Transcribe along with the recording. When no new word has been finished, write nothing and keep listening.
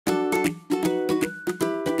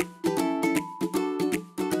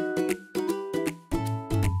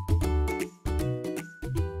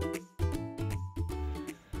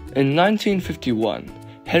In 1951,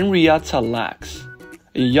 Henrietta Lacks,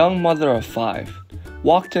 a young mother of 5,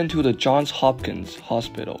 walked into the Johns Hopkins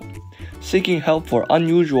Hospital, seeking help for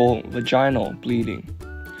unusual vaginal bleeding.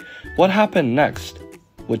 What happened next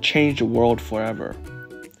would change the world forever.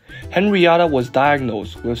 Henrietta was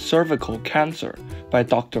diagnosed with cervical cancer by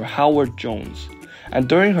Dr. Howard Jones, and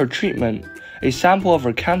during her treatment, a sample of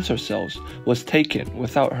her cancer cells was taken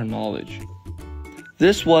without her knowledge.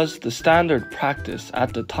 This was the standard practice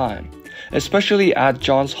at the time, especially at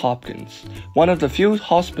Johns Hopkins, one of the few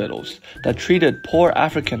hospitals that treated poor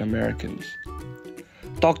African Americans.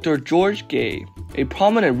 Dr. George Gay, a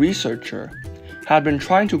prominent researcher, had been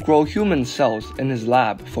trying to grow human cells in his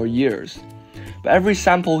lab for years, but every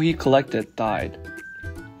sample he collected died.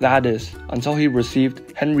 That is, until he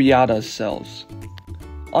received Henrietta's cells.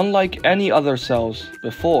 Unlike any other cells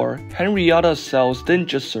before, Henrietta's cells didn't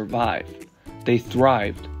just survive, they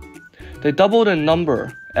thrived. They doubled in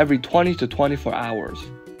number every 20 to 24 hours.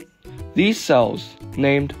 These cells,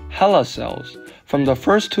 named HeLa cells, from the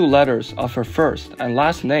first 2 letters of her first and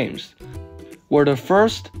last names, were the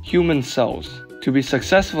first human cells to be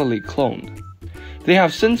successfully cloned. They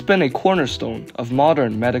have since been a cornerstone of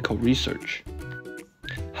modern medical research.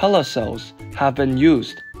 HeLa cells have been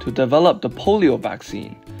used to develop the polio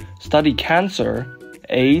vaccine, study cancer,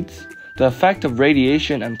 AIDS, the effect of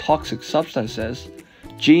radiation and toxic substances,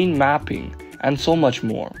 gene mapping, and so much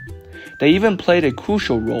more. They even played a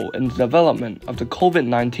crucial role in the development of the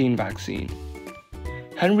COVID-19 vaccine.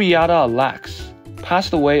 Henrietta Lacks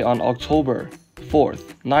passed away on October 4,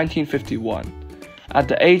 1951, at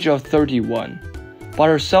the age of 31, but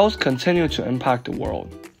her cells continue to impact the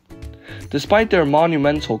world. Despite their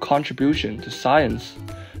monumental contribution to science,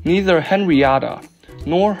 neither Henrietta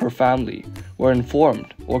nor her family were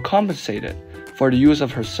informed or compensated for the use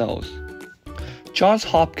of her cells. Johns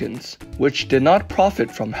Hopkins, which did not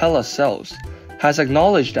profit from HeLa cells, has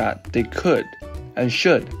acknowledged that they could and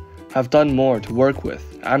should have done more to work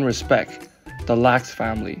with and respect the Lacks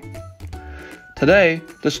family. Today,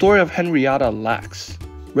 the story of Henrietta Lacks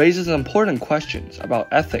raises important questions about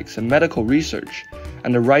ethics in medical research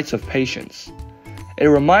and the rights of patients. It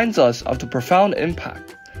reminds us of the profound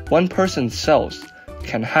impact one person's cells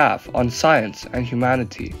can have on science and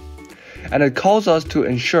humanity, and it calls us to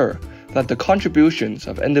ensure that the contributions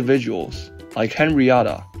of individuals like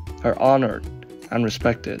Henrietta are honored and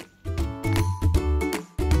respected.